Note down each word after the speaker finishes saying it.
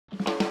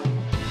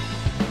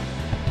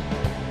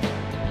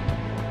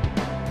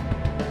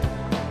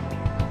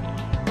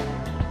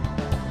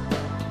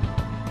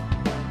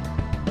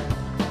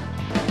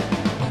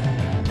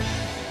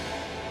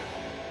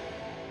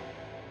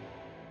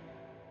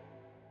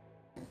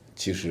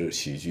其实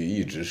喜剧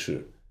一直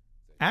是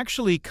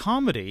Actually,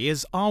 comedy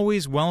is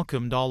always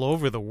welcomed all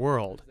over the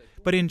world,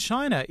 but in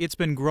China it's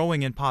been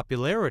growing in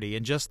popularity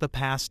in just the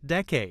past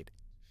decade.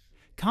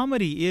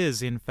 Comedy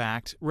is, in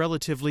fact,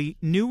 relatively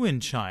new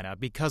in China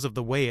because of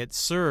the way it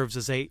serves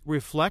as a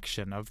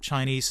reflection of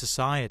Chinese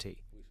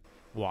society.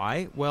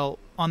 Why? Well,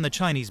 on the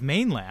Chinese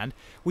mainland,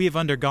 we have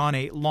undergone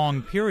a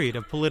long period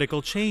of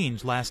political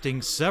change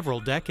lasting several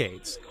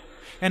decades.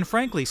 And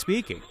frankly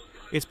speaking,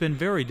 it's been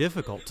very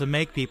difficult to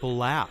make people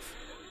laugh.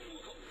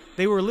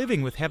 They were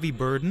living with heavy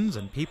burdens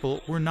and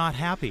people were not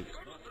happy.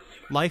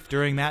 Life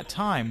during that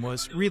time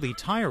was really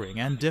tiring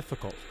and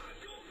difficult.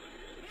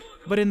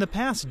 But in the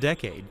past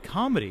decade,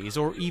 comedies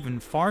or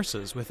even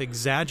farces with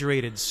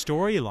exaggerated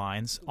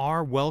storylines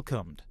are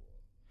welcomed.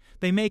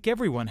 They make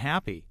everyone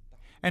happy,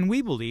 and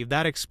we believe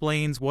that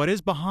explains what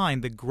is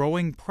behind the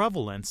growing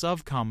prevalence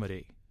of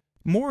comedy.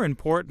 More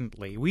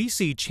importantly, we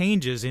see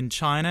changes in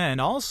China and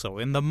also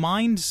in the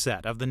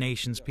mindset of the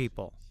nation's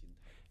people.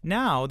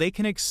 Now they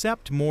can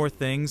accept more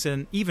things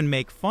and even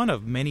make fun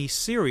of many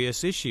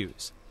serious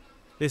issues.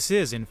 This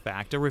is, in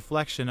fact, a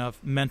reflection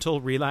of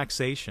mental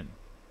relaxation.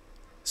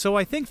 So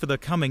I think for the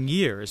coming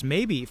years,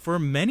 maybe for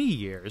many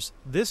years,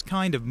 this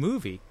kind of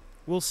movie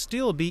will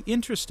still be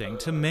interesting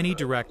to many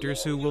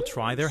directors who will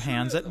try their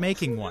hands at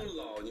making one.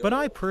 But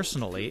I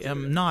personally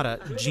am not a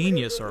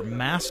genius or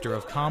master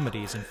of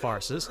comedies and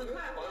farces,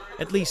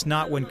 at least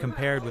not when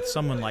compared with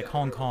someone like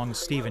Hong Kong's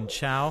Stephen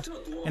Chow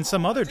and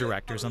some other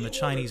directors on the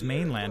Chinese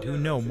mainland who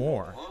know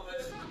more.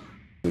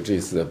 这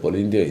次的柏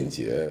林电影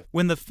节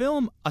When the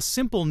film A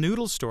Simple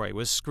Noodle Story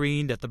was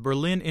screened at the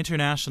Berlin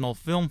International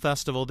Film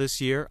Festival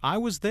this year, I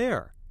was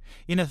there,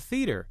 in a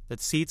theater that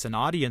seats an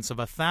audience of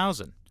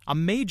 1,000, a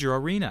major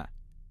arena.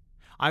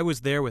 I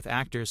was there with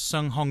actors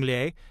Sung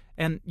Honglei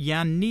and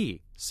Yan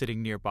Ni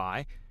sitting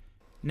nearby.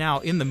 Now,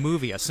 in the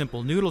movie A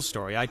Simple Noodle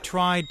Story, I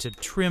tried to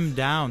trim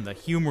down the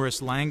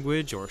humorous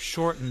language or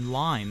shorten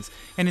lines,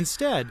 and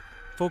instead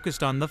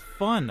focused on the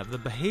fun of the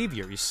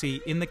behavior you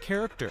see in the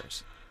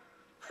characters.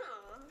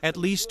 At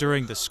least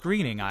during the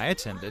screening I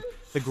attended,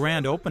 the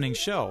grand opening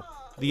show,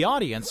 the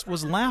audience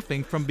was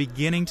laughing from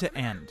beginning to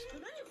end.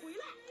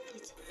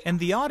 And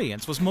the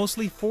audience was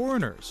mostly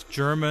foreigners,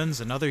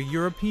 Germans and other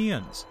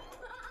Europeans.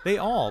 They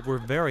all were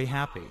very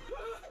happy.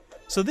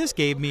 So this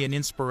gave me an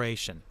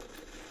inspiration.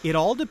 It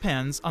all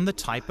depends on the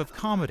type of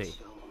comedy.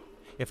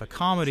 If a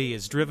comedy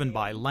is driven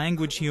by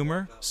language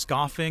humor,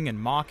 scoffing and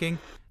mocking,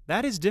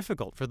 that is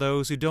difficult for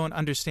those who don't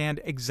understand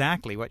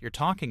exactly what you're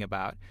talking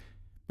about.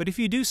 But if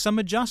you do some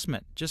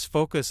adjustment, just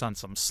focus on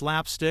some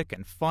slapstick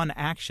and fun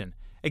action,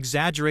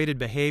 exaggerated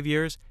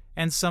behaviors,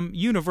 and some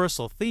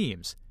universal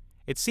themes,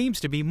 it seems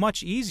to be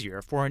much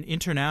easier for an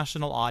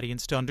international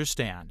audience to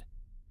understand.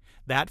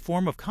 That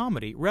form of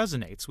comedy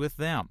resonates with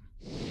them.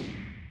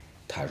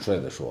 坦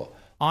率地说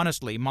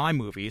Honestly, my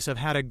movies have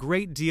had a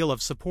great deal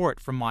of support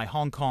from my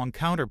Hong Kong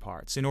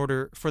counterparts in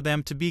order for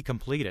them to be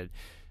completed.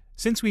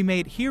 Since we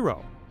made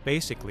Hero,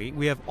 basically,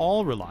 we have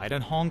all relied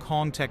on Hong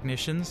Kong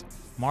technicians,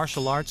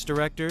 martial arts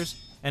directors,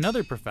 and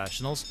other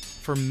professionals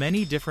for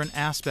many different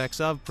aspects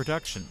of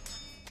production.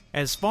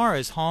 As far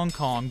as Hong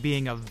Kong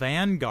being a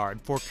vanguard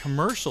for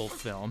commercial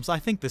films, I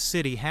think the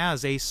city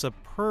has a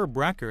superb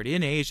record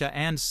in Asia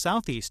and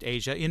Southeast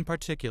Asia in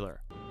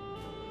particular,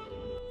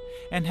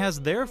 and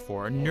has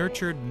therefore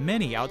nurtured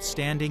many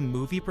outstanding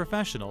movie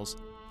professionals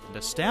and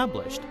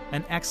established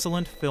an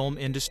excellent film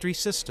industry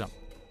system.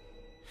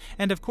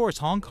 And of course,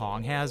 Hong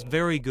Kong has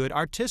very good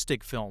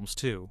artistic films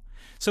too.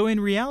 So in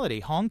reality,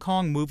 Hong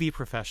Kong movie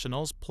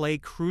professionals play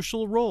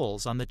crucial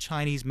roles on the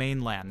Chinese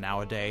mainland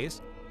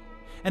nowadays.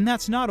 And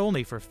that's not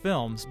only for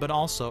films, but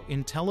also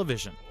in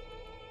television.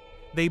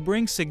 They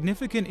bring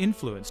significant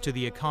influence to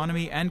the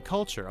economy and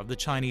culture of the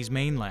Chinese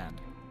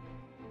mainland.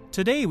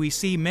 Today, we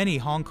see many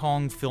Hong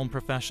Kong film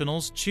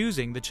professionals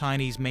choosing the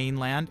Chinese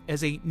mainland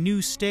as a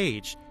new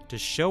stage to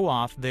show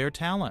off their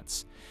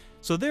talents.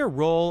 So their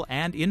role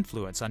and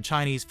influence on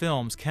Chinese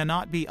films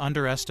cannot be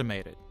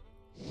underestimated.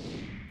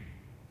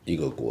 一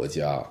个国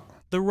家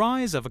The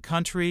rise of a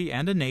country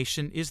and a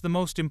nation is the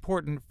most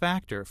important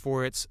factor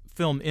for its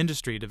film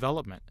industry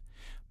development.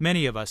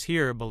 Many of us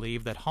here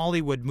believe that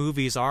Hollywood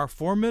movies are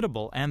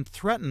formidable and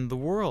threaten the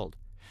world,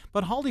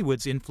 but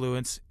Hollywood's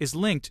influence is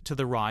linked to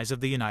the rise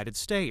of the United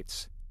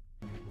States.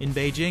 In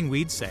Beijing,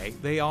 we'd say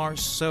they are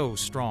so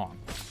strong.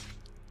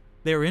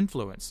 Their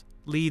influence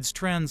leads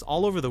trends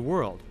all over the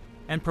world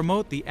and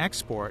promote the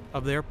export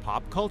of their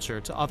pop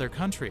culture to other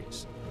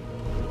countries.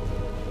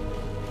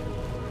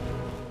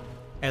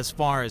 As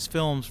far as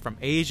films from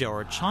Asia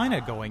or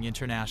China going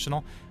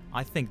international,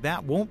 I think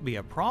that won't be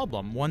a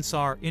problem once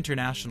our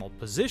international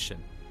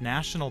position,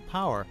 national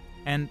power,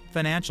 and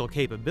financial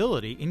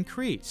capability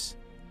increase,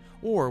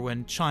 or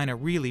when China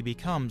really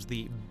becomes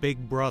the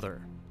big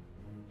brother.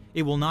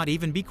 It will not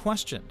even be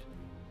questioned.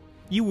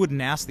 You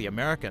wouldn't ask the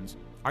Americans,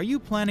 "Are you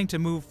planning to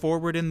move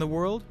forward in the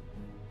world?"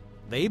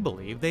 They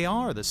believe they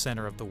are the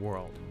center of the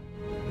world.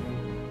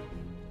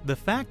 The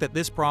fact that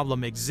this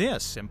problem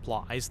exists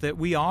implies that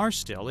we are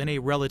still in a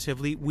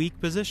relatively weak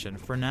position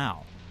for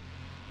now.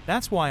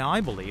 That's why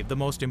I believe the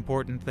most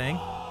important thing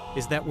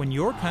is that when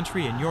your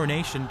country and your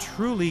nation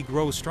truly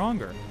grow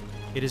stronger,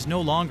 it is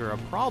no longer a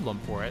problem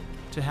for it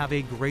to have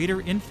a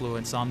greater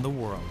influence on the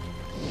world.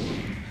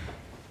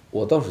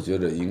 我倒是觉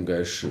得应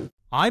该是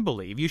I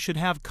believe you should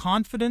have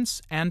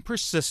confidence and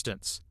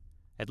persistence.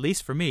 At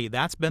least for me,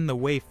 that's been the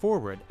way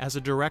forward as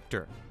a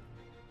director.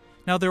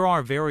 Now, there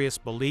are various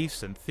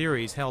beliefs and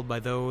theories held by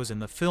those in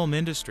the film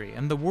industry,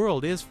 and the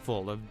world is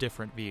full of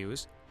different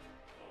views.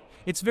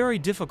 It's very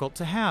difficult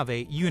to have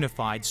a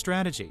unified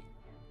strategy.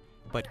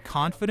 But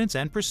confidence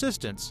and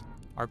persistence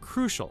are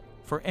crucial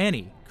for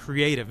any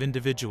creative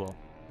individual.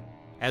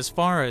 As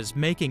far as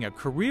making a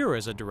career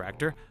as a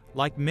director,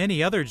 like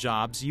many other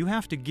jobs, you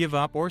have to give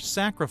up or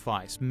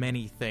sacrifice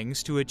many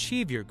things to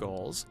achieve your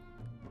goals.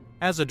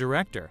 As a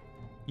director,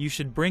 you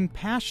should bring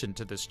passion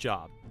to this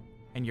job,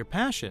 and your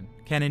passion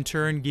can in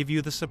turn give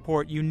you the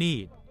support you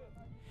need.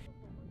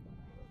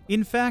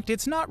 In fact,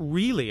 it's not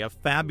really a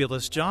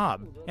fabulous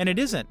job, and it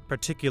isn't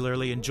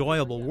particularly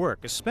enjoyable work,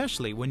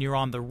 especially when you're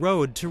on the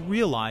road to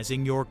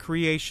realizing your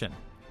creation.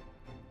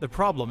 The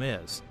problem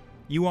is,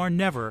 you are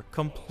never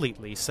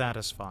completely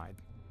satisfied.